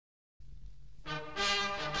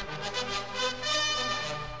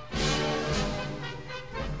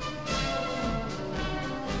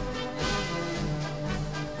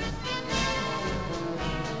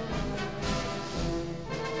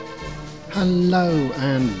Hello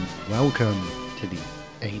and welcome to the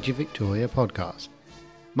Age of Victoria podcast.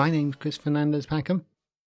 My name's Chris Fernandez Packham.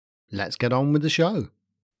 Let's get on with the show.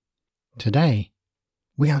 Today,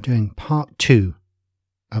 we are doing part 2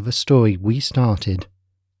 of a story we started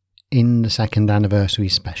in the second anniversary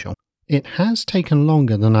special. It has taken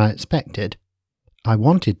longer than I expected. I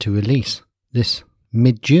wanted to release this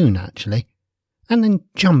mid-June actually, and then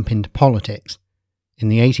jump into politics in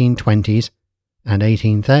the 1820s and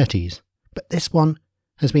 1830s. But this one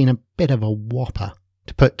has been a bit of a whopper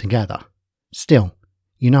to put together. Still,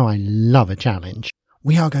 you know I love a challenge.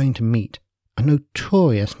 We are going to meet a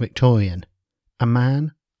notorious Victorian, a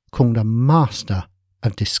man called a master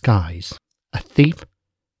of disguise, a thief,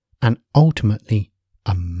 and ultimately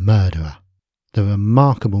a murderer. The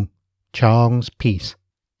remarkable Charles Peace,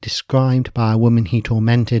 described by a woman he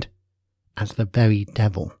tormented as the very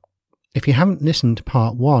devil. If you haven't listened to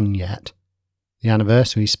part 1 yet, the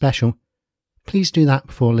anniversary special, please do that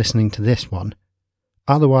before listening to this one.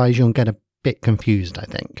 Otherwise you'll get a bit confused, I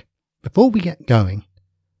think. Before we get going,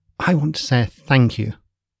 I want to say a thank you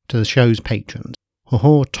to the show's patrons.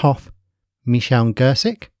 Hohor Toff Michelle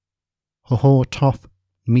Gersick, Hohor Toff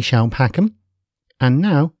Michelle Packham, and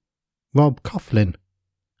now Rob Coughlin,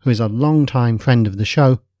 who is a long-time friend of the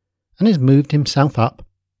show and has moved himself up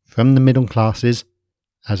from the middle classes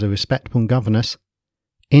as a respectable governess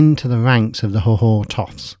into the ranks of the Hohor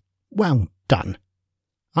Toffs. Well done.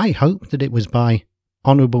 I hope that it was by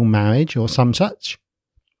honourable marriage or some such,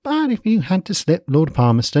 but if you had to slip Lord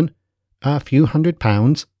Palmerston a few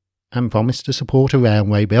 £100 and promise to support a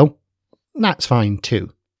railway bill, that's fine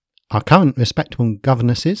too. Our current respectable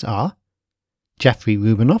governesses are Jeffrey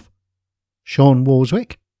Rubinoff, Sean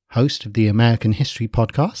Walswick, host of the American History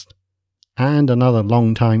podcast, and another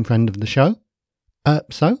long-time friend of the show,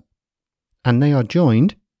 Erpso, and they are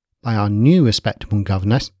joined by our new respectable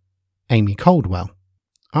governess, Amy Caldwell.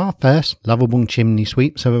 Our first lovable chimney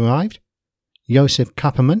sweeps have arrived. Joseph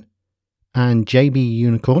Kupperman and JB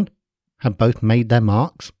Unicorn have both made their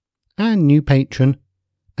marks, and new patron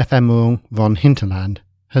Ephemeral von Hinterland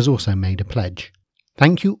has also made a pledge.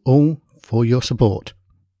 Thank you all for your support.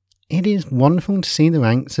 It is wonderful to see the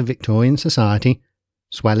ranks of Victorian society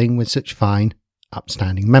swelling with such fine,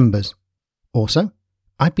 upstanding members. Also,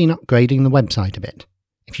 I've been upgrading the website a bit.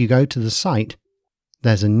 If you go to the site,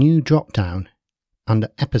 there's a new drop-down under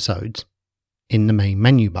Episodes in the main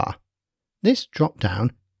menu bar. This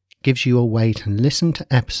drop-down gives you a way to listen to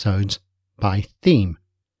episodes by theme.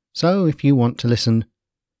 So if you want to listen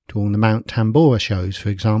to all the Mount Tambora shows, for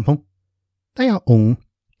example, they are all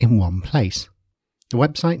in one place. The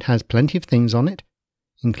website has plenty of things on it,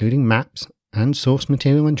 including maps and source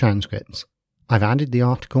material and transcripts. I've added the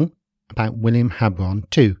article about William Habron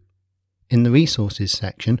too, in the resources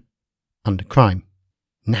section under crime.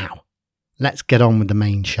 Now, let's get on with the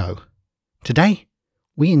main show. Today,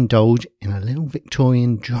 we indulge in a little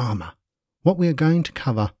Victorian drama. What we are going to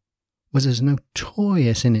cover was as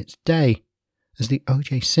notorious in its day as the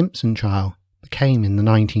O.J. Simpson trial became in the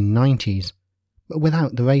 1990s, but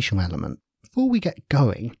without the racial element. Before we get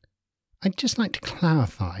going, I'd just like to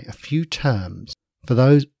clarify a few terms for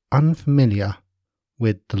those unfamiliar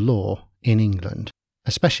with the law in England,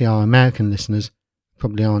 especially our American listeners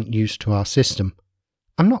probably aren't used to our system.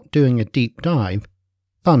 I'm not doing a deep dive,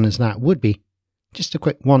 fun as that would be, just a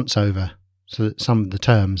quick once-over so that some of the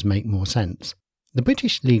terms make more sense. The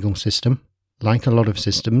British legal system, like a lot of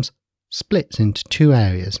systems, splits into 2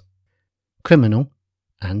 areas, criminal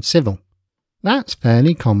and civil. That's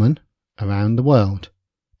fairly common around the world,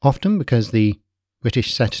 often because the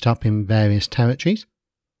British set it up in various territories,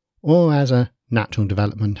 or as a natural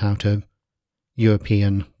development out of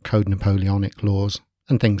European Code Napoleonic laws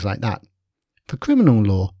and things like that. For criminal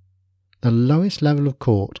law, the lowest level of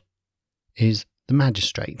court is the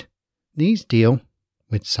magistrate. These deal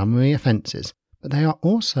with summary offences, but they are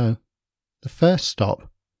also the first stop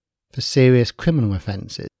for serious criminal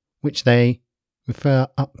offences, which they refer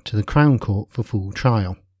up to the Crown Court for full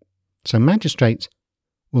trial. So magistrates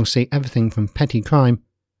will see everything from petty crime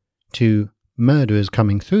to murderers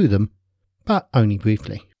coming through them, but only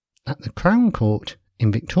briefly. At the Crown Court in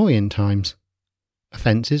Victorian times,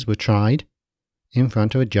 offences were tried in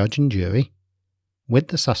front of a judge and jury, with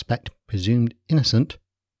the suspect presumed innocent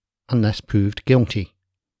unless proved guilty.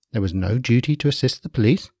 There was no duty to assist the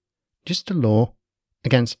police, just a law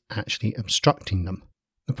against actually obstructing them.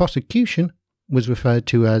 The prosecution was referred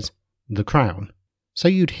to as the Crown, so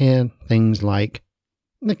you'd hear things like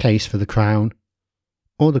the case for the Crown,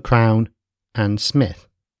 or the Crown and Smith.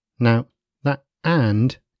 Now, that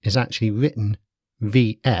 "and" is actually written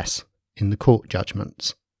VS in the court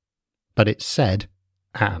judgments, but it's said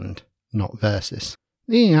 "and." not versus.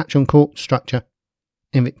 The actual court structure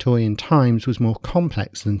in Victorian times was more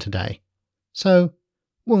complex than today, so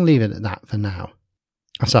we'll leave it at that for now.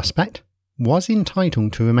 A suspect was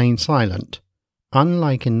entitled to remain silent,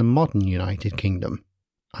 unlike in the modern United Kingdom.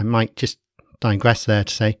 I might just digress there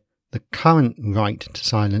to say the current right to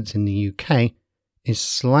silence in the UK is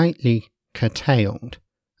slightly curtailed,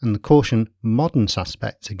 and the caution modern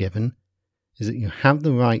suspects are given is that you have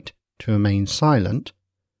the right to remain silent,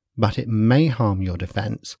 but it may harm your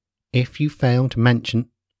defence if you fail to mention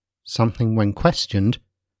something when questioned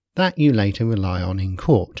that you later rely on in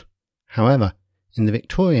court. However, in the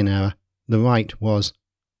Victorian era, the right was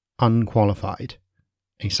unqualified.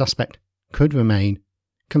 A suspect could remain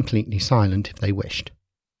completely silent if they wished.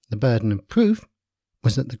 The burden of proof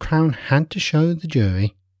was that the Crown had to show the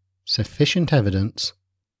jury sufficient evidence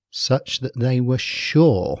such that they were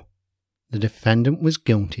sure the defendant was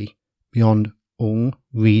guilty beyond all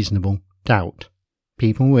reasonable doubt.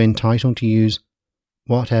 People were entitled to use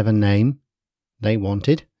whatever name they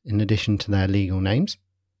wanted in addition to their legal names,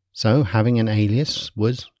 so having an alias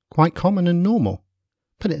was quite common and normal.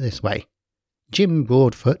 Put it this way, Jim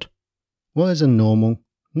Broadfoot was a normal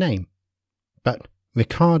name, but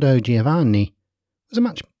Riccardo Giovanni was a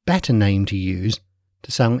much better name to use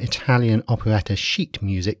to sell Italian operetta sheet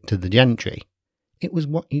music to the gentry. It was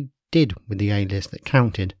what you did with the alias that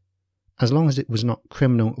counted. As long as it was not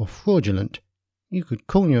criminal or fraudulent, you could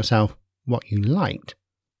call yourself what you liked,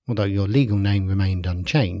 although your legal name remained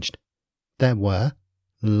unchanged. There were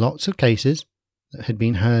lots of cases that had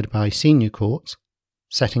been heard by senior courts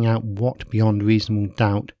setting out what beyond reasonable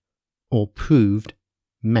doubt or proved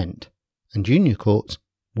meant, and junior courts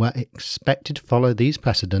were expected to follow these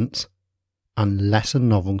precedents unless a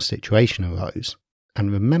novel situation arose.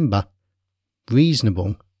 And remember,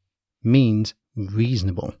 reasonable means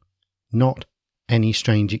reasonable, not any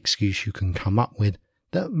strange excuse you can come up with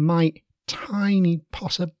that might tiny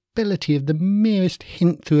possibility of the merest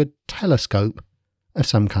hint through a telescope of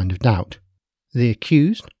some kind of doubt. The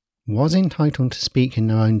accused was entitled to speak in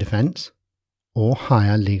their own defence or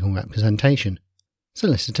hire legal representation.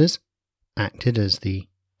 Solicitors acted as the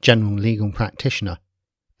general legal practitioner,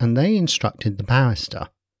 and they instructed the barrister,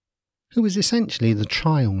 who was essentially the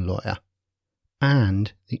trial lawyer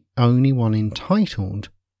and the only one entitled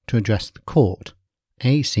to address the court.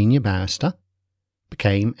 A senior barrister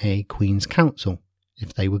became a Queen's Counsel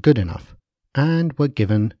if they were good enough, and were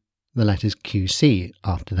given the letters QC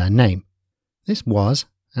after their name. This was,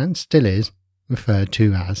 and still is, referred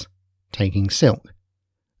to as taking silk,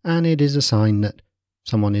 and it is a sign that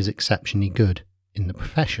someone is exceptionally good in the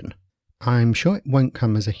profession. I'm sure it won't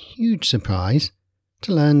come as a huge surprise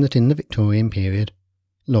to learn that in the Victorian period,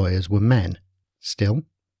 lawyers were men. Still,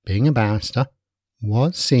 being a barrister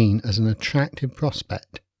was seen as an attractive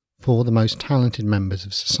prospect for the most talented members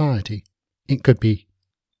of society. It could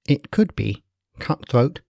be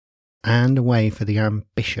cutthroat and a way for the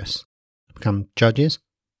ambitious to become judges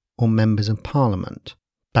or members of Parliament.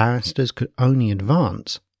 Barristers could only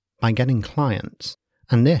advance by getting clients,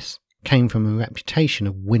 and this came from a reputation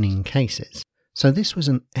of winning cases. So this was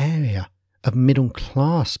an area of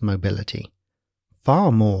middle-class mobility,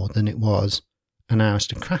 far more than it was an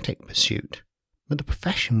aristocratic pursuit. But the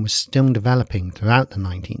profession was still developing throughout the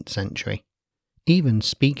 19th century. Even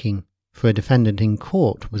speaking for a defendant in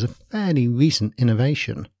court was a fairly recent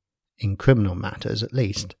innovation, in criminal matters at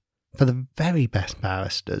least. For the very best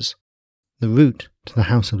barristers, the route to the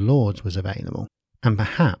House of Lords was available, and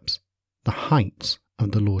perhaps the heights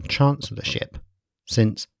of the Lord Chancellorship,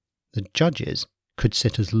 since the judges could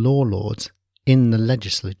sit as law lords in the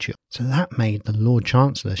legislature. So that made the Lord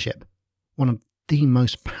Chancellorship one of the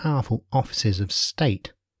most powerful offices of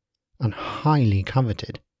state, and highly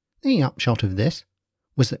coveted. The upshot of this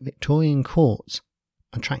was that Victorian courts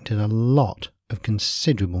attracted a lot of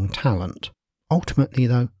considerable talent. Ultimately,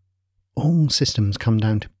 though, all systems come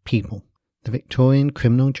down to people. The Victorian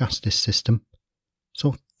criminal justice system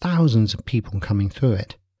saw thousands of people coming through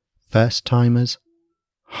it. First-timers,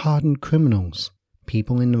 hardened criminals,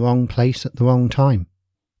 people in the wrong place at the wrong time,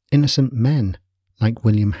 innocent men like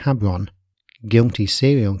William Habron, guilty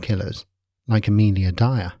serial killers like Amelia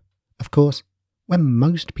Dyer. Of course, when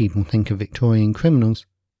most people think of Victorian criminals,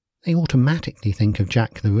 they automatically think of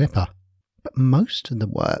Jack the Ripper. But most of the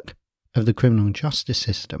work of the criminal justice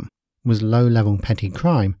system was low-level petty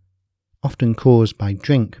crime, often caused by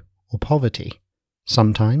drink or poverty.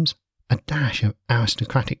 Sometimes a dash of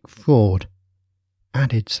aristocratic fraud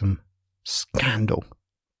added some scandal.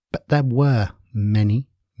 But there were many,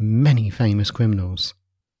 many famous criminals.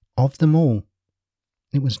 Of them all,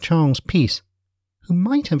 it was Charles Peace who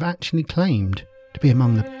might have actually claimed to be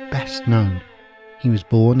among the best known. He was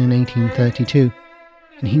born in 1832,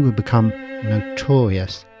 and he would become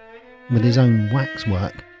notorious with his own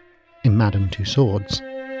waxwork in Madame Tussauds.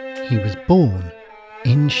 He was born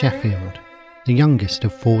in Sheffield, the youngest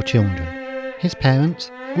of 4 children. His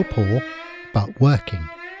parents were poor, but working.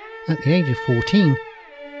 At the age of 14,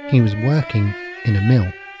 he was working in a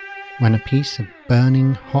mill when a piece of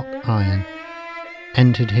burning hot iron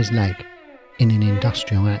entered his leg in an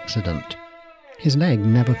industrial accident. His leg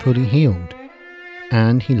never fully healed,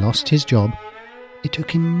 and he lost his job. It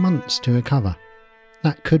took him months to recover.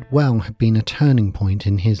 That could well have been a turning point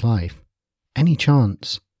in his life. Any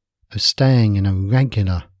chance of staying in a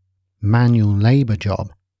regular manual labour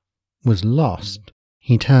job was lost.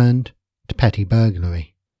 He turned to petty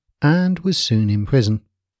burglary and was soon in prison.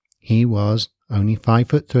 He was only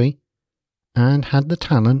 5'3" and had the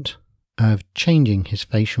talent of changing his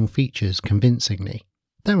facial features convincingly.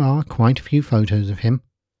 There are quite a few photos of him,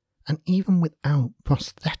 and even without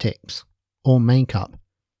prosthetics or makeup,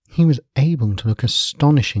 he was able to look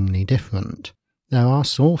astonishingly different. There are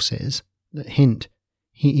sources that hint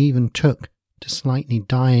he even took to slightly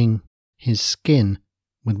dyeing his skin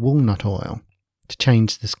with walnut oil to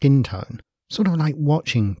change the skin tone, sort of like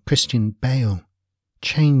watching Christian Bale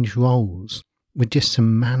change roles with just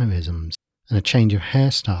some mannerisms and a change of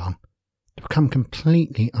hairstyle to become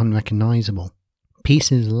completely unrecognisable.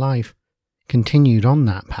 Peace's life continued on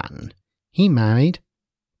that pattern. He married,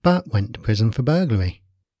 but went to prison for burglary.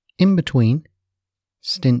 In between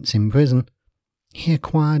stints in prison, he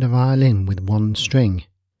acquired a violin with 1 string,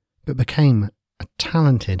 but became a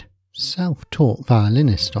talented, self-taught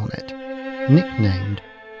violinist on it, nicknamed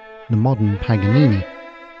the modern Paganini,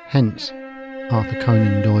 hence Arthur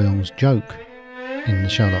Conan Doyle's joke in the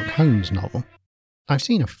Sherlock Holmes novel. I've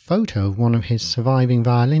seen a photo of one of his surviving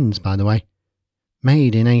violins, by the way,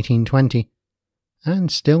 made in 1820,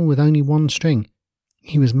 and still with only 1 string.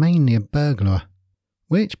 He was mainly a burglar,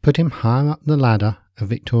 which put him higher up the ladder of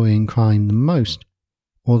Victorian crime than most,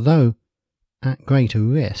 although at greater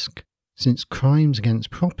risk, since crimes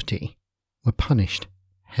against property were punished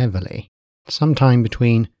heavily. Sometime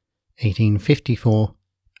between 1854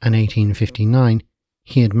 and 1859,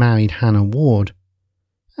 he had married Hannah Ward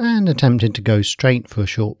and attempted to go straight for a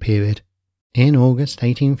short period. In August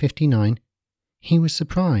 1859, he was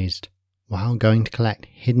surprised while going to collect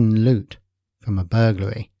hidden loot from a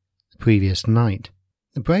burglary the previous night.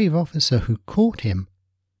 The brave officer who caught him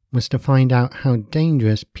was to find out how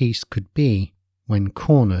dangerous Peace could be when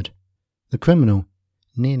cornered. The criminal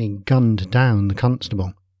nearly gunned down the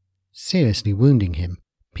constable, seriously wounding him.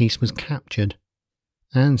 Peace was captured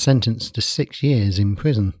and sentenced to 6 years in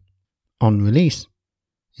prison. On release,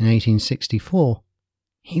 in 1864,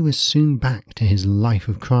 he was soon back to his life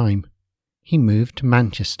of crime. He moved to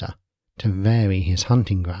Manchester to vary his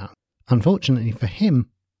hunting ground. Unfortunately for him,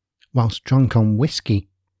 whilst drunk on whiskey,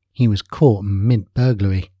 he was caught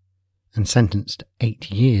mid-burglary and sentenced to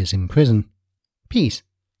 8 years in prison. Peace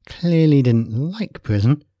clearly didn't like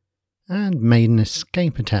prison and made an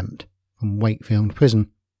escape attempt from Wakefield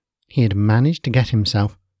Prison. He had managed to get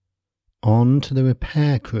himself onto the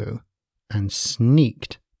repair crew and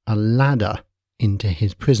sneaked a ladder into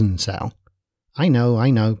his prison cell. I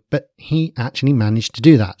know, but he actually managed to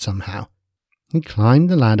do that somehow. He climbed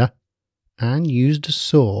the ladder and used a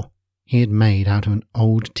saw he had made out of an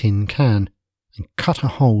old tin can and cut a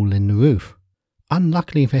hole in the roof.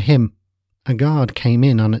 Unluckily for him, a guard came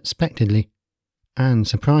in unexpectedly and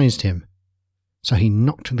surprised him, so he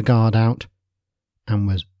knocked the guard out and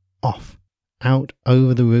was off, out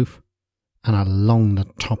over the roof and along the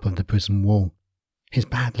top of the prison wall. His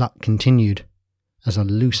bad luck continued as a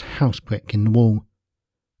loose house brick in the wall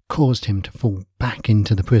caused him to fall back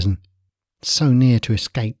into the prison. So near to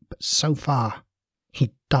escape, but so far.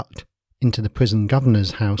 He ducked into the prison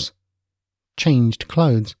governor's house, changed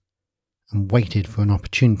clothes, and waited for an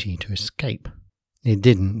opportunity to escape. It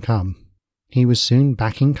didn't come. He was soon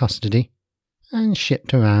back in custody and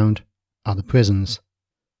shipped around other prisons.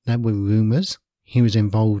 There were rumours he was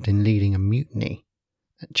involved in leading a mutiny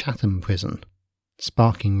at Chatham Prison,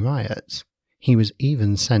 sparking riots. He was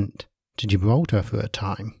even sent to Gibraltar for a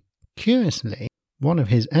time. Curiously, one of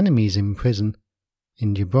his enemies in prison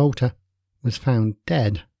in Gibraltar was found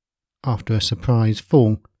dead after a surprise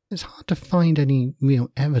fall. It's hard to find any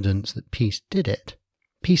real evidence that Peace did it.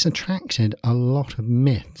 Peace attracted a lot of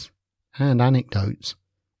myths and anecdotes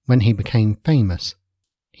when he became famous.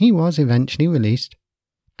 He was eventually released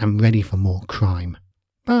and ready for more crime,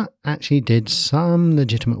 but actually did some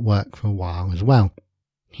legitimate work for a while as well.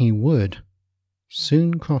 He would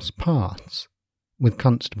soon cross paths with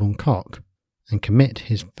Constable Cock and commit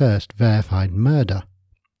his first verified murder,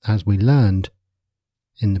 as we learned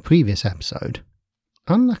in the previous episode.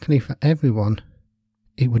 Unluckily for everyone,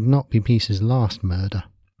 it would not be Peace's last murder.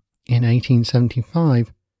 In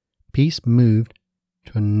 1875, Peace moved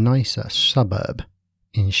to a nicer suburb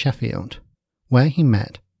in Sheffield, where he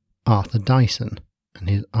met Arthur Dyson and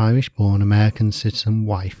his Irish-born American citizen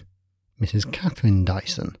wife, Mrs. Catherine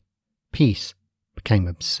Dyson. Peace became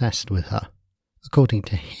obsessed with her. According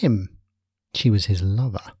to him, she was his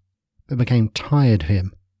lover, but became tired of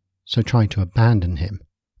him, so tried to abandon him.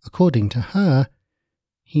 According to her,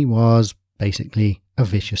 he was basically a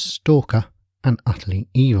vicious stalker and utterly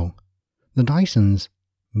evil. The Dysons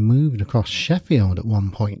moved across Sheffield at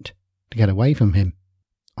one point to get away from him.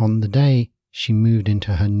 On the day she moved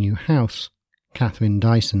into her new house, Catherine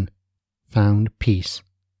Dyson found Peace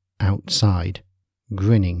outside,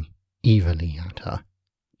 grinning evilly at her.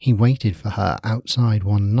 He waited for her outside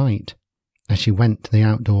one night as she went to the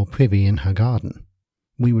outdoor privy in her garden.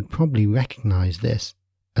 We would probably recognise this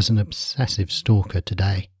as an obsessive stalker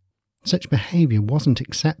today. Such behaviour wasn't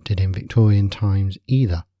accepted in Victorian times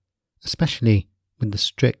either, especially with the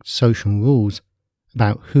strict social rules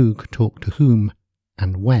about who could talk to whom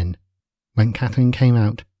and when. When Catherine came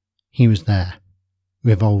out, he was there,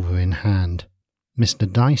 revolver in hand.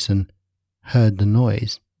 Mr. Dyson heard the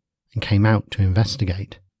noise and came out to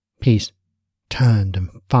investigate. Peace turned and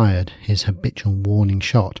fired his habitual warning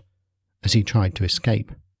shot as he tried to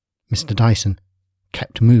escape. Mr. Dyson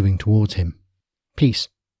kept moving towards him. Peace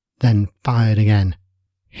then fired again,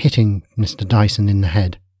 hitting Mr. Dyson in the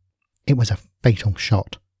head. It was a fatal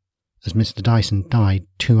shot, as Mr. Dyson died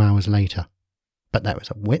 2 hours later. But there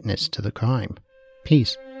was a witness to the crime.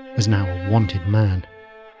 Peace was now a wanted man.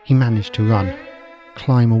 He managed to run,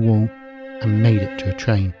 climb a wall, and made it to a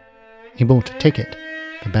train. He bought a ticket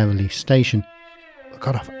for Beverley Station, but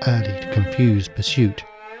got off early to confuse pursuit.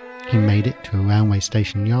 He made it to a railway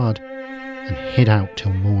station yard and hid out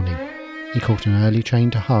till morning. He caught an early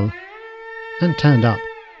train to Hull and turned up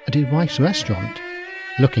at his wife's restaurant,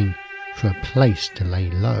 looking for a place to lay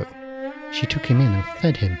low. She took him in and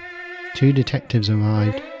fed him. 2 detectives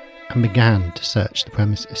arrived and began to search the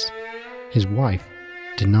premises. His wife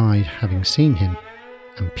denied having seen him,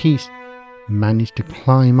 and Peace managed to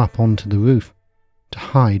climb up onto the roof to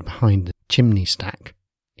hide behind the chimney stack.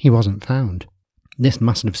 He wasn't found. This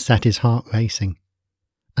must have set his heart racing,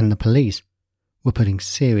 and the police were putting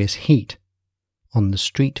serious heat on the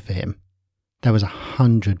street for him. There was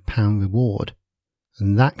 £100 reward,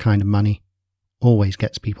 and that kind of money always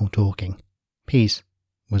gets people talking. Peace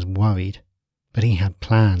was worried, but he had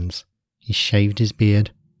plans. He shaved his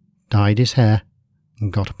beard, dyed his hair,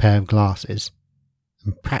 and got a pair of glasses,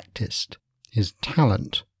 and practiced his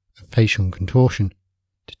talent of facial contortion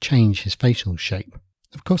to change his facial shape.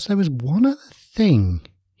 Of course, there was one other thing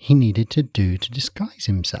he needed to do to disguise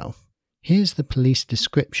himself. Here's the police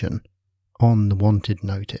description on the wanted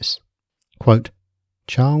notice. Quote,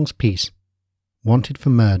 Charles Peace, wanted for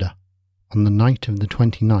murder on the night of the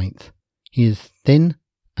 29th. He is thin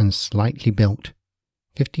and slightly built,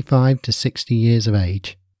 55 to 60 years of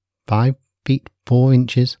age, 5 feet 4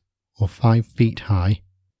 inches or 5 feet high,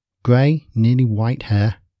 grey, nearly white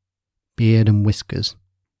hair, beard and whiskers.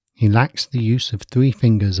 He lacks the use of 3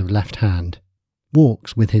 fingers of left hand,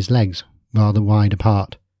 walks with his legs rather wide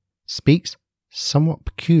apart, speaks somewhat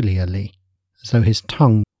peculiarly, as though his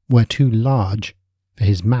tongue were too large for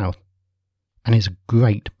his mouth, and is a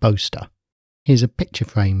great boaster. He is a picture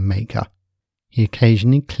frame maker. He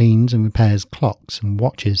occasionally cleans and repairs clocks and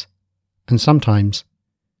watches, and sometimes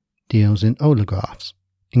deals in oleographs,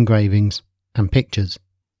 engravings, and pictures.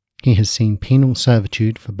 He has seen penal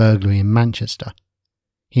servitude for burglary in Manchester.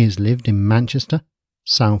 He has lived in Manchester,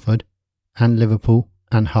 Salford, and Liverpool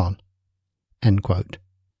and Hull. End quote.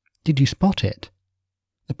 Did you spot it?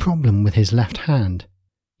 The problem with his left hand.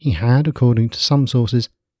 He had, according to some sources,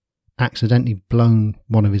 accidentally blown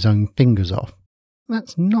one of his own fingers off.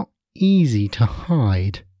 That's not easy to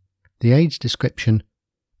hide. The age description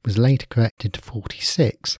was later corrected to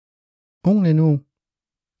 46. All in all,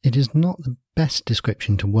 it is not the best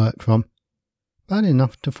description to work from, but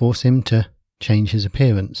enough to force him to change his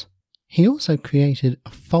appearance. He also created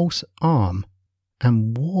a false arm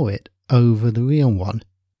and wore it over the real one.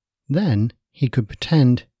 Then he could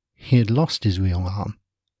pretend he had lost his real arm,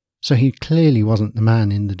 so he clearly wasn't the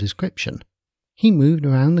man in the description. He moved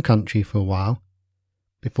around the country for a while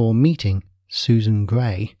before meeting Susan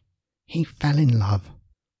Gray. He fell in love,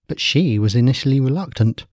 but she was initially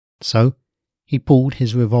reluctant, so he pulled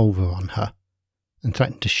his revolver on her and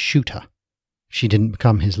threatened to shoot her if she didn't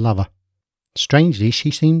become his lover. Strangely,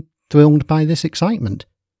 she seemed thrilled by this excitement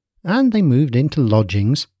and they moved into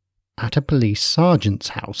lodgings at a police sergeant's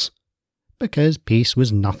house, because Peace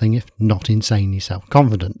was nothing if not insanely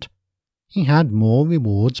self-confident. He had more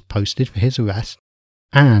rewards posted for his arrest,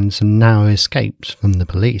 and some narrow escapes from the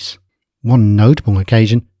police. One notable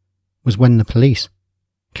occasion was when the police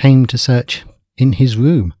came to search in his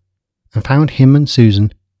room and found him and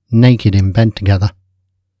Susan naked in bed together,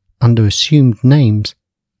 under assumed names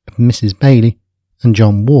of Mrs. Bailey and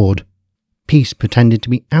John Ward. Peace pretended to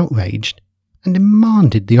be outraged and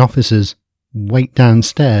demanded the officers wait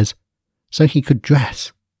downstairs so he could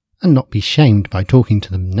dress and not be shamed by talking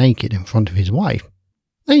to them naked in front of his wife.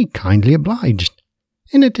 They kindly obliged,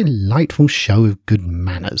 in a delightful show of good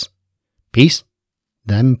manners. Peace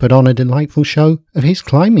then put on a delightful show of his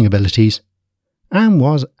climbing abilities, and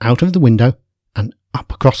was out of the window and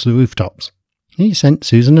up across the rooftops. He sent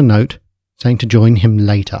Susan a note saying to join him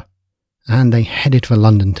later, and they headed for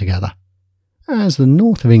London together, as the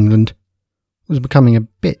north of England was becoming a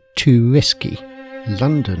bit too risky.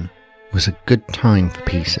 London was a good time for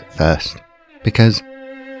Peace at first, because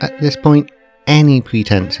at this point any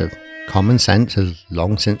pretense of common sense has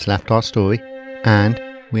long since left our story, and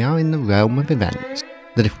we are in the realm of events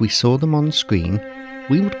that if we saw them on screen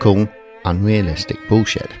we would call unrealistic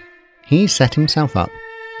bullshit. He set himself up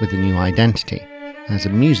with a new identity as a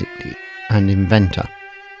music teacher and inventor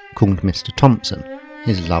called Mr. Thompson.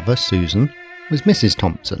 His lover Susan was Mrs.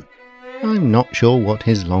 Thompson. I'm not sure what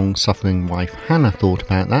his long-suffering wife Hannah thought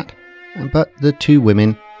about that, but the two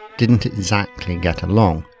women didn't exactly get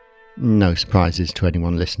along. No surprises to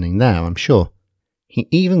anyone listening there, I'm sure. He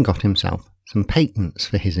even got himself some patents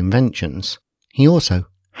for his inventions. He also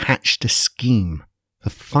hatched a scheme for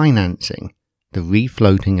financing the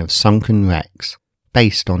refloating of sunken wrecks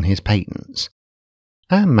based on his patents,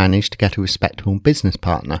 and managed to get a respectable business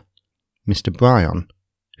partner, Mr. Bryan,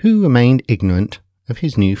 who remained ignorant of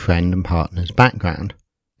his new friend and partner's background.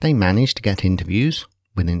 They managed to get interviews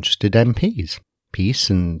with interested MPs. Peace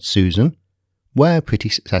and Susan were pretty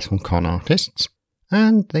successful con artists,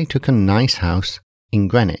 and they took a nice house in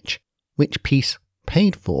Greenwich, which Peace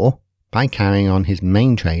paid for by carrying on his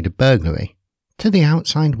main trade of burglary. To the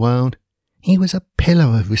outside world, he was a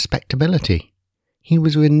pillar of respectability. He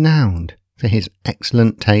was renowned for his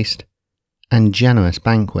excellent taste and generous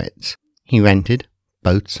banquets. He rented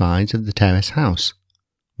both sides of the terrace house.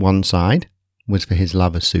 One side was for his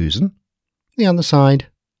lover Susan, the other side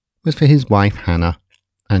was for his wife Hannah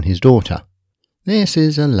and his daughter. This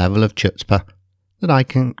is a level of chutzpah that I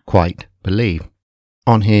can't quite believe.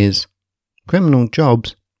 On his criminal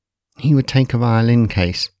jobs, he would take a violin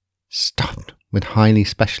case stuffed with highly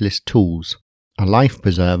specialist tools, a life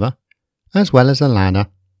preserver, as well as a ladder,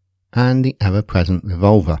 and the ever-present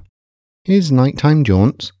revolver. His nighttime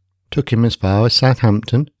jaunts took him as far as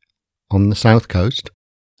Southampton, on the south coast,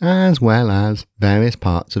 as well as various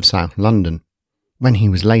parts of South London. When he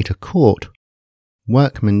was later caught,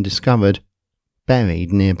 workmen discovered,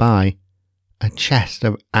 buried nearby, a chest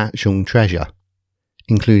of actual treasure,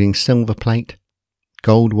 including silver plate,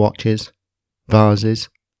 gold watches, vases,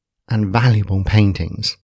 and valuable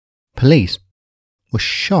paintings. Police were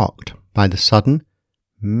shocked by the sudden,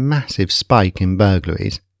 massive spike in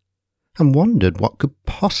burglaries and wondered what could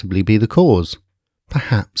possibly be the cause.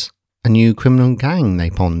 Perhaps a new criminal gang, they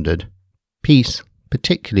pondered. Peace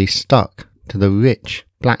particularly stuck to the rich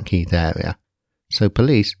Blackheath area, so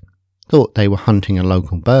police thought they were hunting a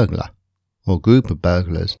local burglar or group of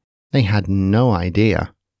burglars. They had no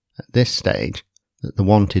idea at this stage that the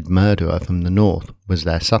wanted murderer from the north was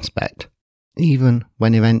their suspect. Even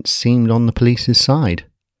when events seemed on the police's side,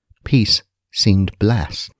 Peace seemed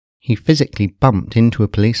blessed. He physically bumped into a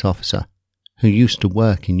police officer who used to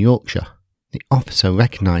work in Yorkshire. The officer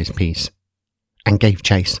recognised Peace and gave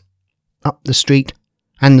chase. Up the street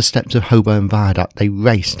and the steps of Holborn Viaduct they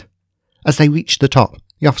raced. As they reached the top,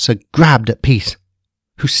 the officer grabbed at Peace,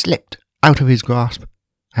 who slipped out of his grasp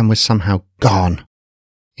and was somehow gone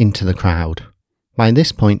into the crowd. By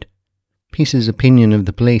this point, Peace's opinion of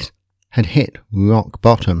the police had hit rock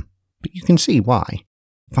bottom, but you can see why.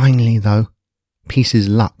 Finally, though, Peace's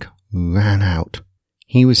luck ran out.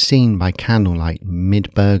 He was seen by candlelight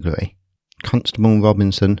mid-burglary. Constable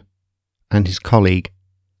Robinson and his colleague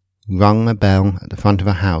rung a bell at the front of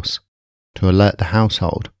a house to alert the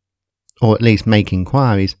household, or at least make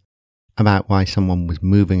inquiries about why someone was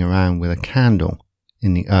moving around with a candle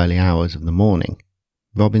in the early hours of the morning.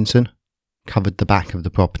 Robinson covered the back of the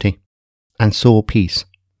property and saw Peace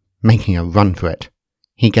making a run for it.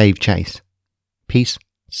 He gave chase. Peace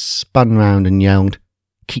spun round and yelled,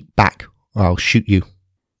 "Keep back or I'll shoot you."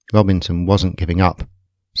 Robinson wasn't giving up,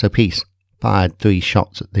 so Peace fired 3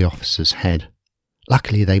 shots at the officer's head.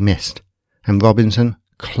 Luckily they missed, and Robinson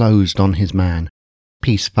closed on his man.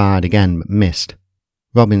 Peace fired again but missed.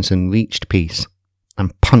 Robinson reached Peace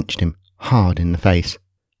and punched him hard in the face.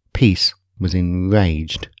 Peace was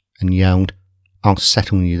enraged and yelled, "I'll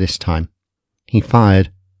settle you this time." He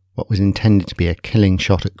fired what was intended to be a killing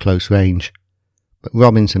shot at close range, but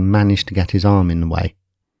Robinson managed to get his arm in the way.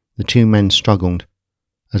 The two men struggled,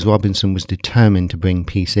 as Robinson was determined to bring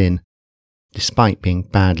Peace in. Despite being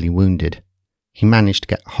badly wounded, he managed to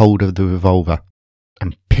get hold of the revolver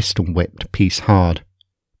and pistol-whipped Peace hard.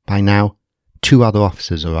 By now, 2 other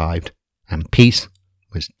officers arrived, and Peace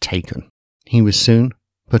was taken. He was soon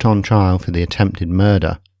put on trial for the attempted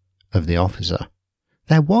murder of the officer.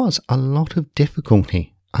 There was a lot of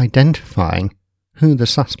difficulty identifying who the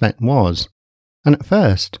suspect was, and at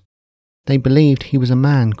first they believed he was a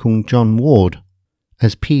man called John Ward,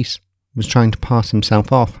 as Peace was trying to pass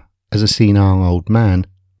himself off as a senile old man.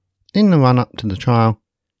 In the run-up to the trial,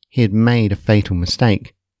 he had made a fatal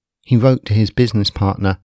mistake. He wrote to his business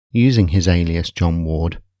partner using his alias John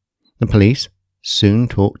Ward. The police soon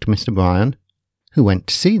talked to Mr. Bryan, who went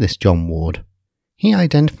to see this John Ward. He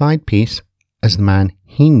identified Peace as the man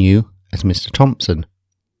he knew as Mr. Thompson,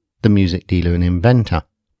 the music dealer and inventor,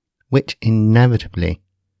 which inevitably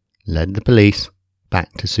led the police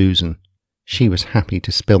back to Susan. She was happy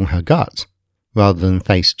to spill her guts rather than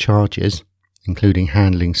face charges, including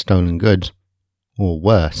handling stolen goods, or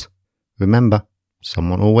worse. Remember,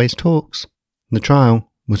 someone always talks. The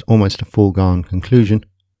trial was almost a foregone conclusion.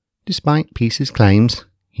 Despite Peace's claims,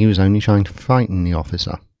 he was only trying to frighten the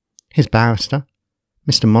officer. His barrister,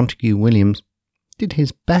 Mr. Montague Williams, did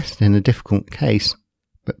his best in a difficult case,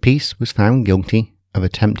 but Peace was found guilty of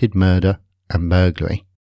attempted murder and burglary.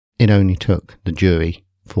 It only took the jury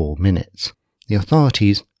 4 minutes. The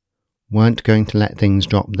authorities weren't going to let things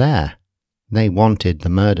drop there. They wanted the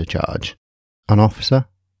murder charge. An officer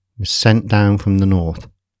was sent down from the north,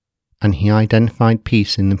 and he identified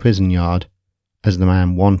Peace in the prison yard as the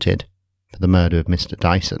man wanted for the murder of Mr.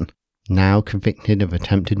 Dyson. Now convicted of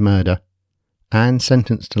attempted murder and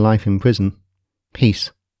sentenced to life in prison,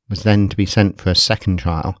 Peace was then to be sent for a second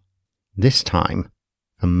trial, this time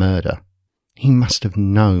for murder. He must have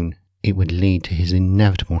known it would lead to his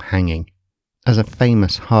inevitable hanging. As a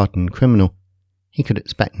famous hardened criminal, he could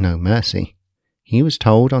expect no mercy. He was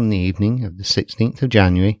told on the evening of the 16th of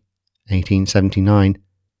January, 1879,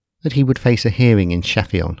 that he would face a hearing in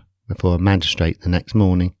Sheffield before a magistrate the next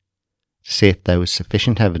morning to see if there was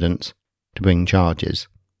sufficient evidence to bring charges,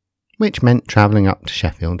 which meant travelling up to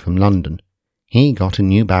Sheffield from London. He got a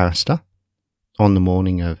new barrister on the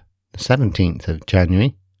morning of the 17th of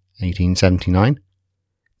January, 1879,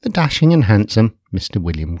 the dashing and handsome Mr.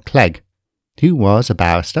 William Clegg, who was a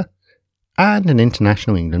barrister and an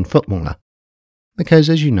international England footballer, because,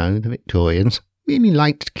 as you know, the Victorians really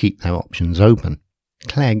liked to keep their options open.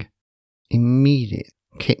 Clegg immediately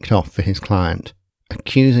kicked off for his client,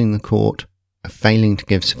 accusing the court of failing to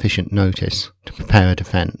give sufficient notice to prepare a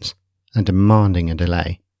defence and demanding a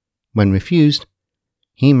delay. When refused,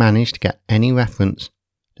 he managed to get any reference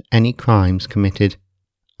to any crimes committed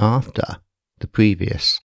after the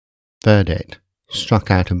previous verdict struck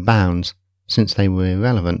out of bounds, since they were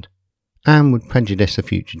irrelevant and would prejudice a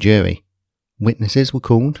future jury. Witnesses were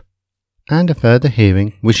called, and a further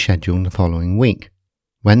hearing was scheduled the following week.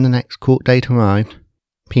 When the next court date arrived,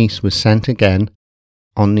 Peace was sent again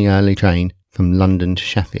on the early train from London to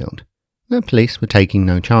Sheffield. The police were taking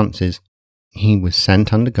no chances. He was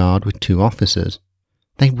sent under guard with 2 officers.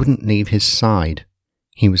 They wouldn't leave his side.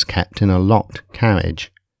 He was kept in a locked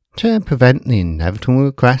carriage to prevent the inevitable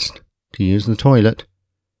request to use the toilet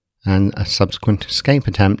and a subsequent escape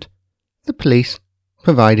attempt. The police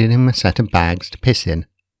provided him a set of bags to piss in.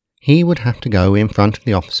 He would have to go in front of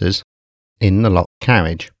the officers in the locked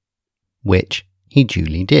carriage, which he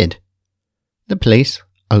duly did. The police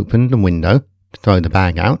opened the window to throw the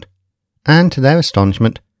bag out, and to their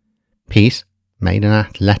astonishment, Peace made an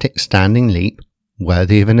athletic standing leap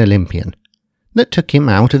worthy of an Olympian that took him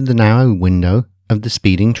out of the narrow window of the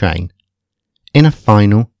speeding train in a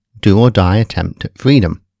final do-or-die attempt at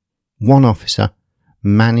freedom. One officer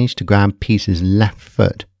managed to grab Peace's left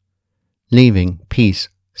foot, leaving Peace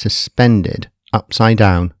suspended upside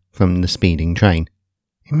down from the speeding train.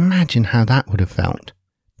 Imagine how that would have felt.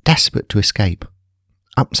 Desperate to escape,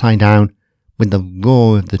 upside down, with the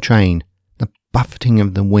roar of the train, the buffeting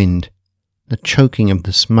of the wind, the choking of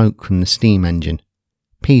the smoke from the steam engine.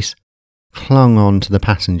 Peace clung on to the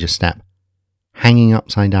passenger step, hanging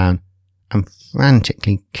upside down and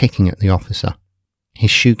frantically kicking at the officer. His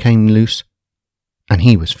shoe came loose, and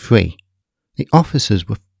he was free. The officers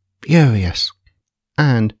were furious,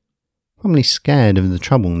 and probably scared of the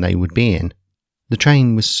trouble they would be in. The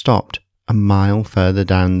train was stopped a mile further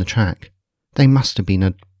down the track. They must have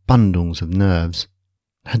been bundles of nerves.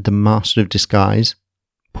 Had the master of disguise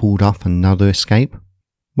pulled off another escape?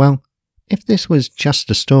 Well, if this was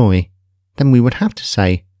just a story, then we would have to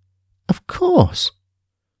say, of course,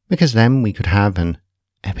 because then we could have an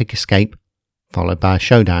epic escape followed by a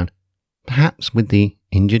showdown, perhaps with the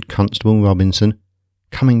injured Constable Robinson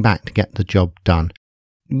coming back to get the job done.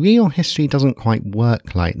 Real history doesn't quite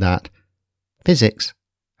work like that. Physics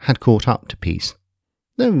had caught up to Peace.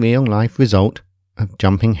 The real-life result of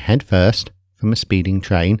jumping headfirst from a speeding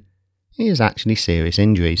train is actually serious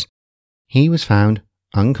injuries. He was found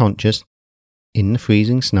unconscious in the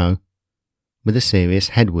freezing snow with a serious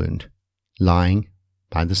head wound, lying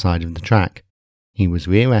by the side of the track. He was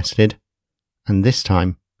rearrested, and this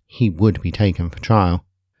time he would be taken for trial.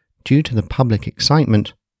 Due to the public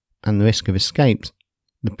excitement and the risk of escapes,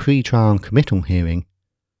 the pre-trial committal hearing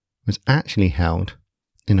was actually held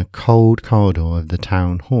in a cold corridor of the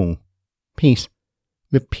town hall. Peace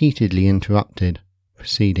repeatedly interrupted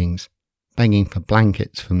proceedings, begging for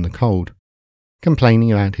blankets from the cold,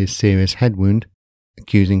 complaining about his serious head wound,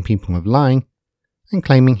 accusing people of lying, and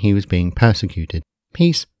claiming he was being persecuted.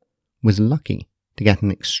 Peace was lucky to get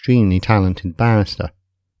an extremely talented barrister,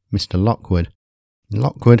 Mr. Lockwood.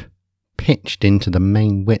 Lockwood pitched into the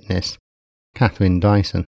main witness, Catherine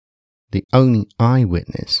Dyson, the only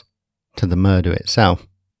eyewitness to the murder itself.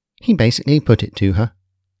 He basically put it to her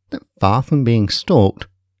that far from being stalked,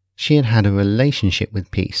 she had had a relationship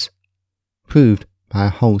with Peace, proved by a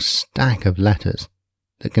whole stack of letters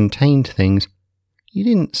that contained things you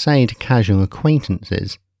didn't say to casual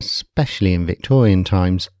acquaintances, especially in Victorian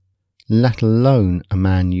times, let alone a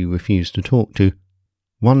man you refused to talk to.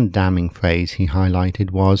 One damning phrase he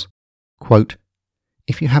highlighted was, quote,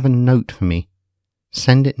 "If you have a note for me,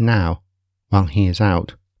 send it now while he is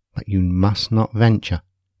out, but you must not venture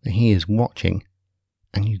that he is watching,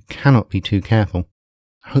 and you cannot be too careful.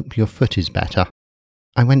 I hope your foot is better.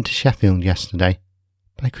 I went to Sheffield yesterday,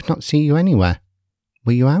 but I could not see you anywhere.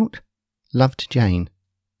 Were you out? Love to Jane."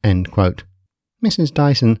 End quote. Mrs.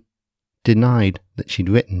 Dyson denied that she'd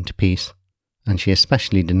written to Peace, and she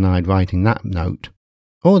especially denied writing that note,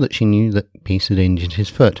 or that she knew that Peace had injured his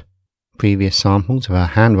foot. Previous samples of her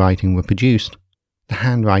handwriting were produced. The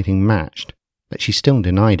handwriting matched, but she still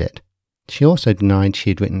denied it. She also denied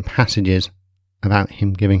she had written passages about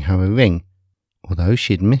him giving her a ring, although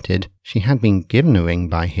she admitted she had been given a ring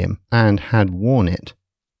by him and had worn it.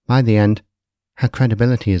 By the end, her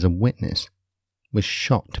credibility as a witness was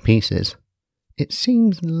shot to pieces. It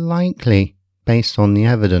seems likely, based on the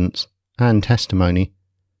evidence and testimony,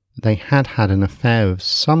 that they had had an affair of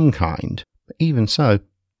some kind, but even so,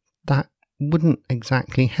 that wouldn't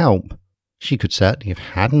exactly help. She could certainly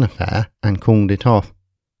have had an affair and called it off,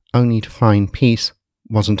 only to find Peace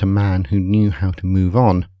wasn't a man who knew how to move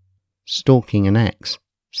on. Stalking an ex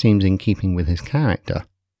seems in keeping with his character.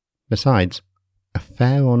 Besides,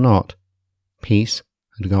 affair or not, Peace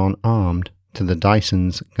had gone armed to the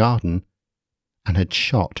Dysons' garden and had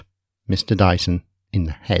shot Mr. Dyson in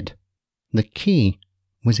the head. The key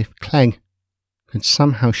was if Clegg could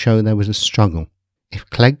somehow show there was a struggle, if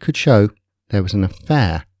Clegg could show there was an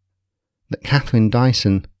affair, that Catherine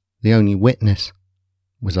Dyson, the only witness,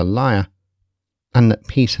 was a liar, and that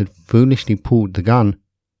Peace had foolishly pulled the gun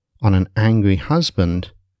on an angry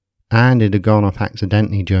husband, and it had gone off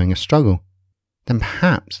accidentally during a struggle, then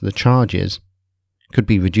perhaps the charges could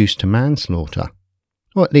be reduced to manslaughter,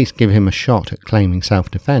 or at least give him a shot at claiming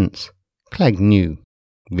self-defence. Clegg knew,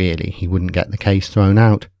 really, he wouldn't get the case thrown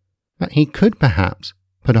out, but he could perhaps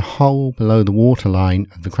put a hole below the waterline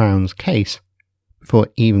of the Crown's case before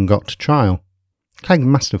it even got to trial. Clegg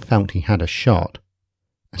must have felt he had a shot,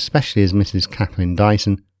 especially as Mrs. Catherine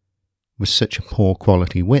Dyson was such a poor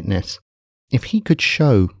quality witness. If he could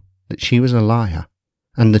show that she was a liar,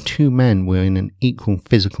 and the two men were in an equal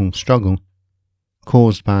physical struggle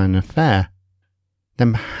caused by an affair,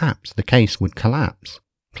 then perhaps the case would collapse.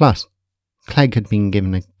 Plus, Clegg had been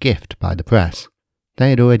given a gift by the press.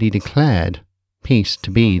 They had already declared Peace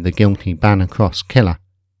to be the guilty Banner Cross killer.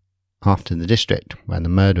 After the district where the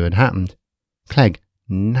murder had happened, Clegg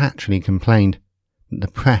naturally complained that the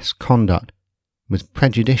press conduct was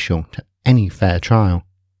prejudicial to any fair trial.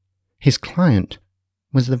 His client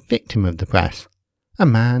was the victim of the press, a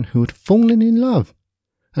man who had fallen in love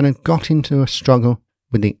and had got into a struggle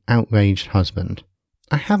with the outraged husband.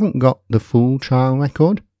 I haven't got the full trial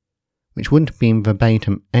record, which wouldn't have been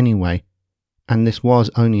verbatim anyway, and this was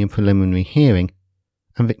only a preliminary hearing,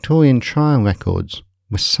 and Victorian trial records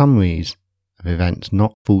were summaries of events,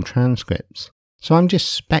 not full transcripts. So I'm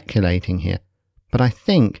just speculating here, but I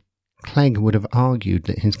think Clegg would have argued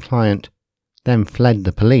that his client then fled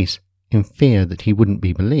the police in fear that he wouldn't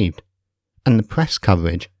be believed, and the press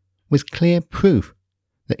coverage was clear proof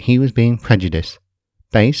that he was being prejudiced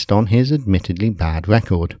based on his admittedly bad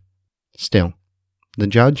record. Still, the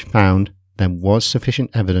judge found there was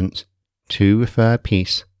sufficient evidence to refer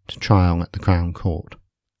Peace to trial at the Crown Court.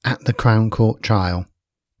 At the Crown Court trial,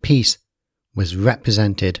 Peace was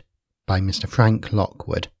represented by Mr. Frank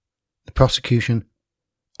Lockwood. The prosecution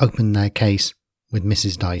opened their case with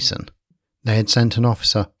Mrs. Dyson. They had sent an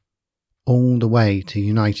officer all the way to the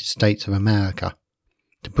United States of America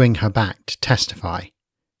to bring her back to testify.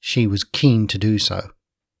 She was keen to do so,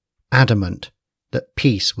 adamant that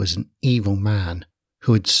Peace was an evil man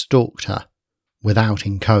who had stalked her without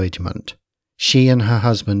encouragement. She and her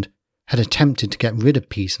husband had attempted to get rid of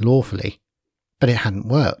Peace lawfully, but it hadn't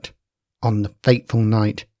worked. On the fateful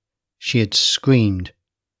night, she had screamed,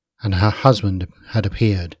 and her husband had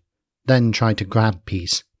appeared, then tried to grab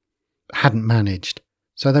Peace, but hadn't managed,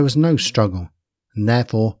 so there was no struggle, and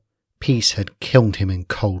therefore Peace had killed him in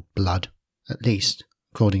cold blood. At least,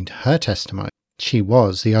 according to her testimony, she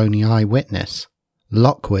was the only eyewitness.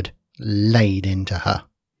 Lockwood laid into her.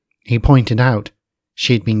 He pointed out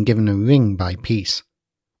she had been given a ring by Peace,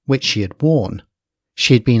 which she had worn.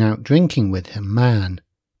 She had been out drinking with a man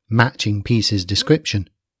matching Peace's description,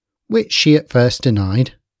 which she at first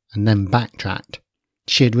denied and then backtracked.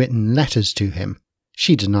 She had written letters to him.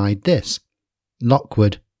 She denied this.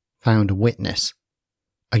 Lockwood found a witness,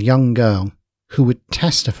 a young girl who would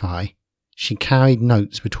testify she carried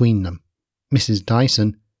notes between them. Mrs.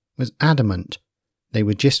 Dyson was adamant they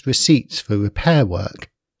were just receipts for repair work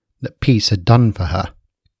that Peace had done for her.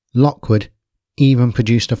 Lockwood even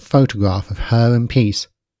produced a photograph of her and Peace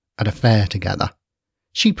at a fair together.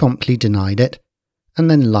 She promptly denied it and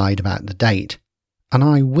then lied about the date. An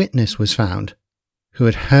eyewitness was found who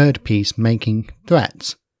had heard Peace making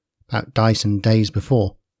threats about Dyson days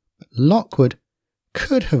before. But Lockwood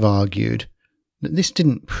could have argued that this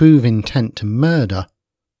didn't prove intent to murder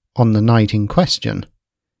on the night in question.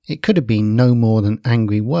 It could have been no more than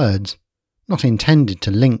angry words, not intended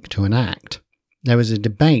to link to an act. There was a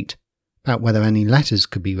debate about whether any letters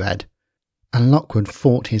could be read, and Lockwood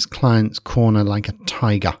fought his client's corner like a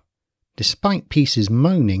tiger. Despite Peace's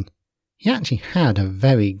moaning, he actually had a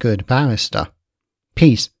very good barrister.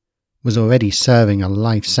 Peace was already serving a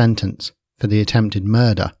life sentence for the attempted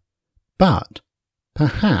murder, but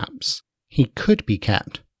perhaps he could be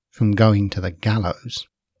kept from going to the gallows.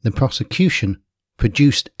 The prosecution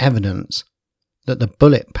produced evidence that the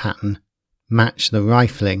bullet pattern matched the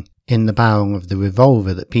rifling in the barrel of the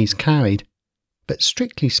revolver that Peace carried, but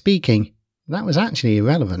strictly speaking, that was actually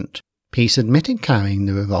irrelevant. Peace admitted carrying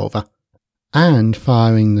the revolver and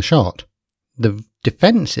firing the shot. The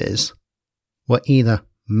defences were either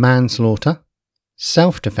manslaughter,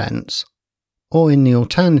 self-defence, or in the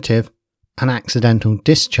alternative, an accidental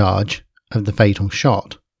discharge of the fatal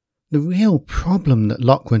shot. The real problem that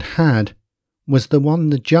Lockwood had was the one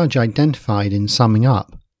the judge identified in summing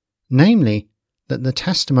up, namely that the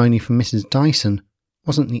testimony from Mrs. Dyson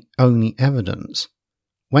wasn't the only evidence.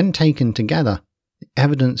 When taken together, the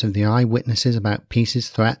evidence of the eyewitnesses about Peace's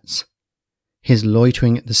threats, his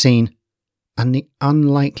loitering at the scene, and the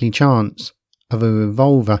unlikely chance of a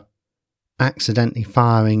revolver accidentally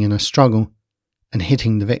firing in a struggle and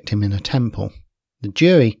hitting the victim in a temple. The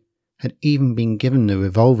jury had even been given the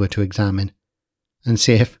revolver to examine and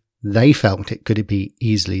see if they felt it could be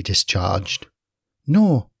easily discharged.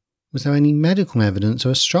 Nor was there any medical evidence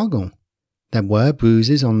of a struggle. There were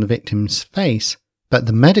bruises on the victim's face, but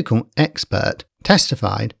the medical expert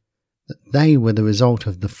testified that they were the result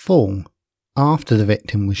of the fall after the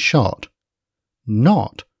victim was shot,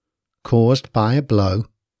 not caused by a blow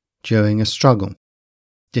during a struggle.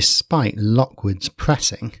 Despite Lockwood's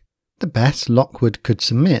pressing, the best Lockwood could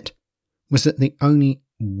submit was that the only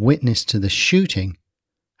witness to the shooting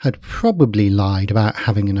had probably lied about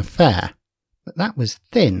having an affair, but that was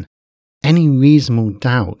thin. Any reasonable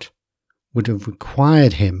doubt would have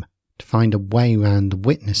required him to find a way round the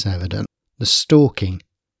witness evidence, the stalking,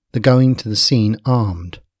 the going to the scene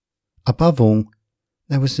armed. Above all,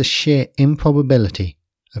 there was the sheer improbability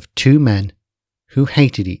of two men who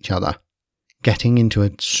hated each other getting into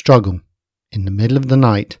a struggle in the middle of the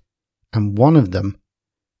night, and one of them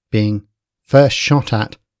being first shot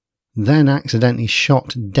at, then accidentally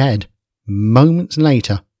shot dead moments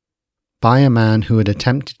later by a man who had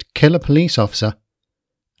attempted to kill a police officer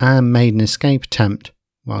and made an escape attempt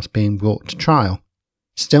whilst being brought to trial.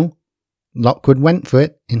 Still, Lockwood went for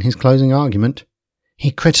it in his closing argument.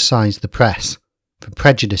 He criticised the press for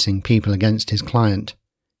prejudicing people against his client.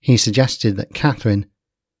 He suggested that Catherine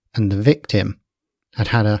and the victim had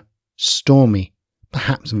had a stormy,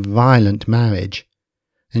 perhaps violent marriage,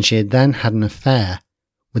 and she had then had an affair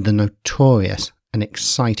with the notorious and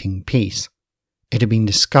exciting Peace. It had been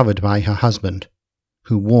discovered by her husband,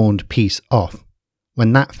 who warned Peace off.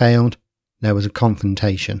 When that failed, there was a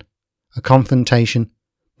confrontation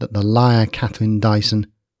that the liar Catherine Dyson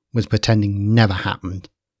was pretending never happened,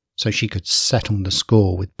 so she could settle the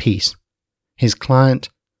score with Peace. His client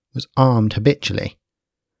was armed habitually,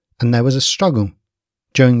 and there was a struggle,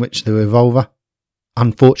 during which the revolver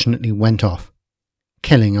unfortunately went off,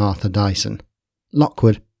 killing Arthur Dyson.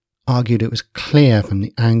 Lockwood argued it was clear from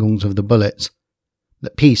the angles of the bullets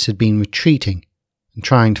that Peace had been retreating and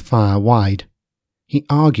trying to fire wide. He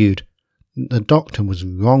argued that the doctor was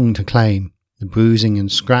wrong to claim the bruising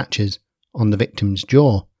and scratches on the victim's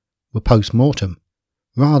jaw were post-mortem.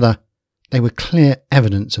 Rather, they were clear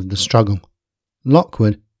evidence of the struggle.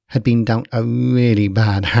 Lockwood had been dealt a really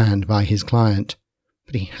bad hand by his client,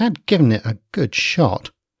 but he had given it a good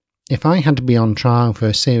shot. If I had to be on trial for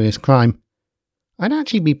a serious crime, I'd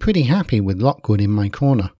actually be pretty happy with Lockwood in my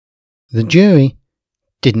corner. The jury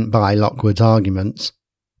didn't buy Lockwood's arguments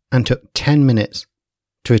and took 10 minutes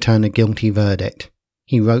to return a guilty verdict.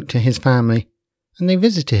 He wrote to his family and they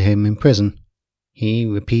visited him in prison. He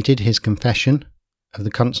repeated his confession of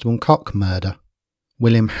the Constable Cock murder.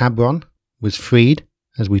 William Habron was freed,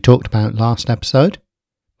 as we talked about last episode.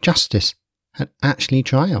 Justice had actually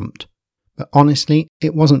triumphed, but honestly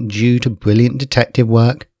it wasn't due to brilliant detective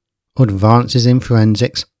work or advances in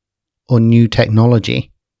forensics or new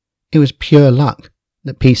technology. It was pure luck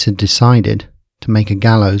that Peace had decided to make a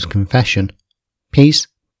gallows confession. Peace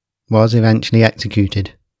was eventually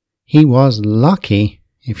executed. He was lucky,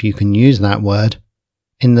 if you can use that word,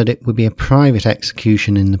 in that it would be a private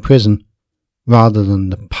execution in the prison rather than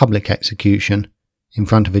the public execution in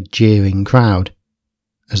front of a jeering crowd,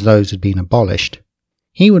 as those had been abolished.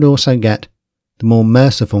 He would also get the more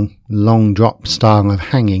merciful long drop style of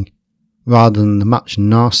hanging rather than the much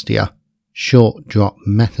nastier short drop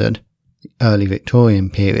method, the early Victorian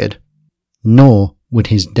period. Nor would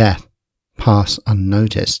his death pass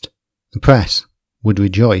unnoticed. The press would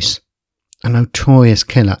rejoice. A notorious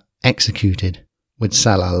killer executed would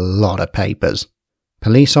sell a lot of papers.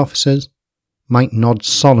 Police officers might nod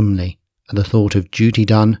solemnly at the thought of duty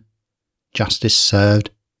done, justice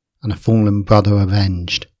served, and a fallen brother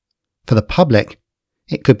avenged. For the public,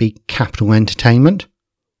 it could be capital entertainment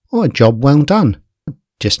or a job well done,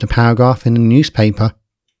 just a paragraph in a newspaper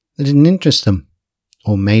that didn't interest them,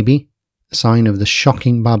 or maybe a sign of the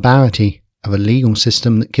shocking barbarity of a legal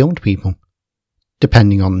system that killed people,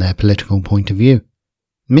 depending on their political point of view.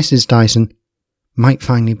 Mrs. Dyson might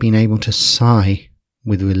finally have been able to sigh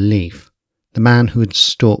with relief. The man who had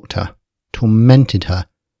stalked her, tormented her,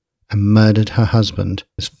 and murdered her husband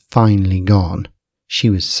was finally gone. She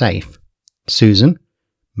was safe. Susan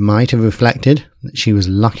might have reflected that she was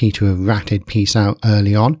lucky to have ratted Peace out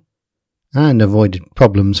early on and avoided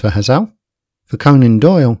problems for herself. For Conan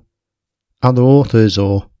Doyle, other authors,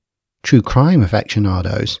 or true crime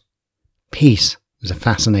aficionados, Peace was a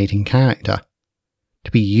fascinating character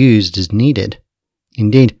to be used as needed.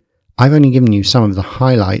 Indeed, I've only given you some of the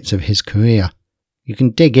highlights of his career. You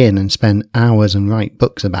can dig in and spend hours and write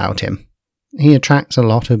books about him. He attracts a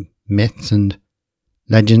lot of myths and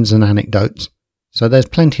legends and anecdotes, so there's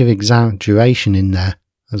plenty of exaggeration in there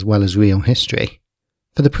as well as real history.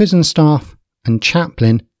 For the prison staff and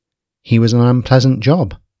chaplain, he was an unpleasant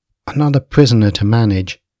job. Another prisoner to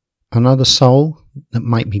manage, another soul that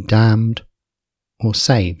might be damned or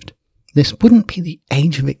saved. This wouldn't be the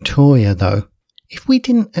age of Victoria, though, if we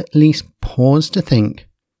didn't at least pause to think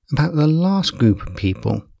about the last group of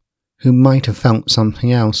people who might have felt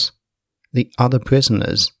something else, the other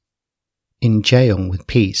prisoners in jail with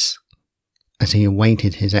Peace as he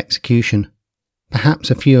awaited his execution.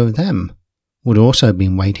 Perhaps a few of them would also have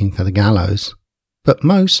been waiting for the gallows, but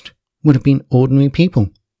most would have been ordinary people,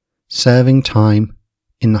 serving time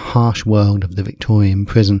in the harsh world of the Victorian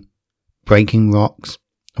prison, breaking rocks,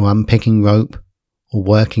 or unpicking rope, or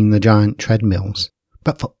working the giant treadmills.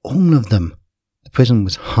 But for all of them, the prison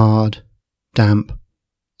was hard, damp,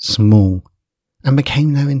 small, and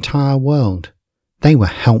became their entire world. They were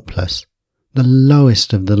helpless, the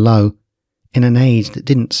lowest of the low, in an age that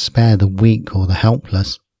didn't spare the weak or the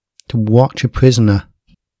helpless. To watch a prisoner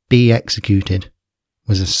be executed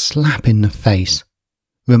was a slap in the face,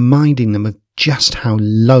 reminding them of just how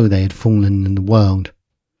low they had fallen in the world.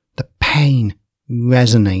 The pain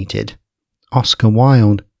resonated. Oscar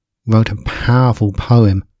Wilde wrote a powerful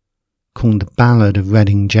poem called The Ballad of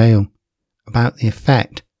Reading Gaol about the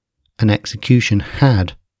effect an execution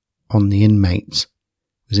had on the inmates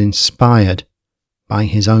was inspired by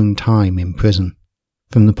his own time in prison.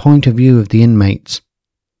 From the point of view of the inmates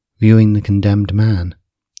viewing the condemned man.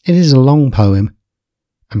 It is a long poem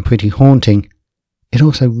and pretty haunting. It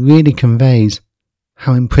also really conveys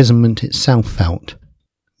how imprisonment itself felt.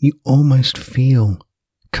 You almost feel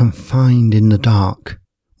confined in the dark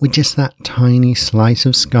with just that tiny slice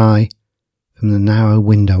of sky from the narrow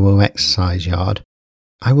window or exercise yard.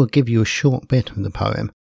 I will give you a short bit of the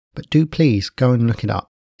poem, but do please go and look it up.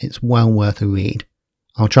 It's well worth a read.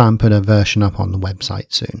 I'll try and put a version up on the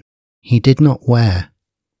website soon. He did not wear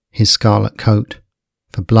his scarlet coat,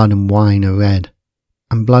 for blood and wine are red,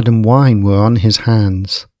 and blood and wine were on his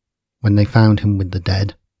hands when they found him with the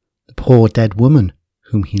dead, the poor dead woman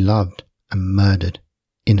whom he loved and murdered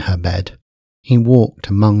in her bed. He walked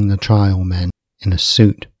among the trial men in a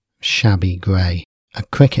suit of shabby grey. A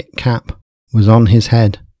cricket cap was on his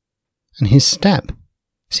head, and his step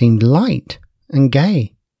seemed light and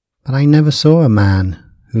gay. But I never saw a man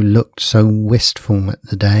who looked so wistful at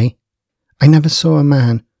the day. I never saw a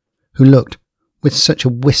man who looked with such a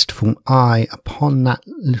wistful eye upon that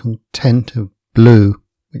little tent of blue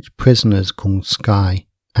which prisoners called sky,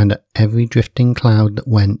 and at every drifting cloud that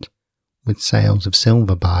went with sails of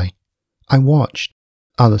silver by. I watched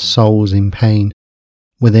other souls in pain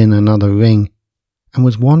within another ring, and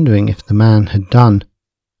was wondering if the man had done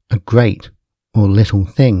a great or little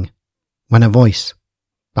thing, when a voice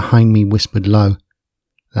behind me whispered low,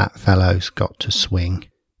 "That fellow's got to swing."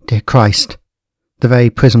 Dear Christ, the very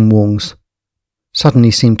prison walls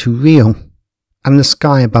suddenly seemed to reel, and the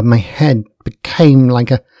sky above my head became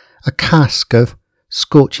like a casque of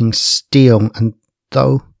scorching steel, and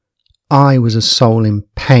though I was a soul in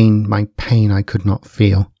pain, my pain I could not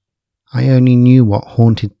feel. I only knew what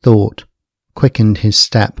haunted thought quickened his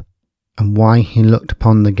step, and why he looked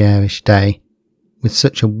upon the garish day with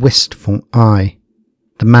such a wistful eye.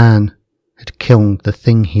 The man had killed the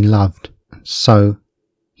thing he loved, and so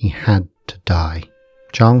he had to die.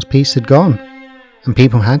 Charles Peace had gone, and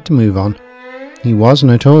people had to move on. He was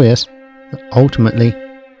notorious, but ultimately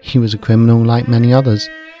he was a criminal like many others.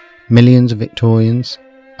 Millions of Victorians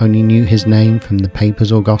only knew his name from the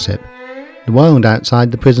papers or gossip. The world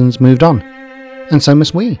outside the prisons moved on, and so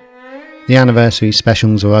must we. The anniversary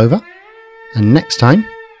specials are over, and next time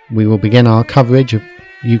we will begin our coverage of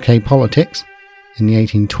UK politics in the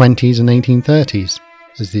 1820s and 1830s,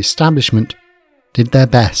 as the establishment did their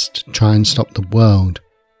best to try and stop the world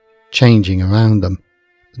changing around them.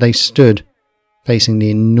 But they stood facing the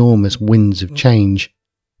enormous winds of change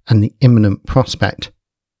and the imminent prospect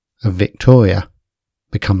of Victoria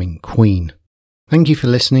becoming Queen. Thank you for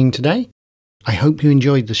listening today. I hope you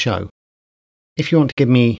enjoyed the show. If you want to give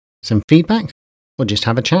me some feedback, or just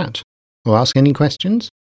have a chat, or ask any questions,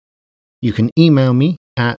 you can email me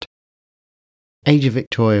at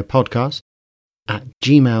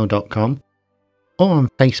ageofvictoriapodcast@gmail.com, or on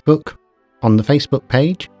Facebook, on the Facebook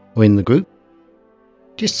page, or in the group.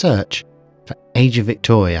 Just search for Age of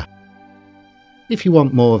Victoria. If you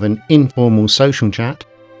want more of an informal social chat,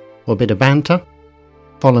 or a bit of banter,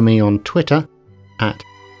 follow me on Twitter at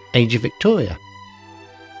Age of Victoria.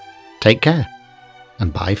 Take care,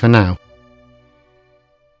 and bye for now.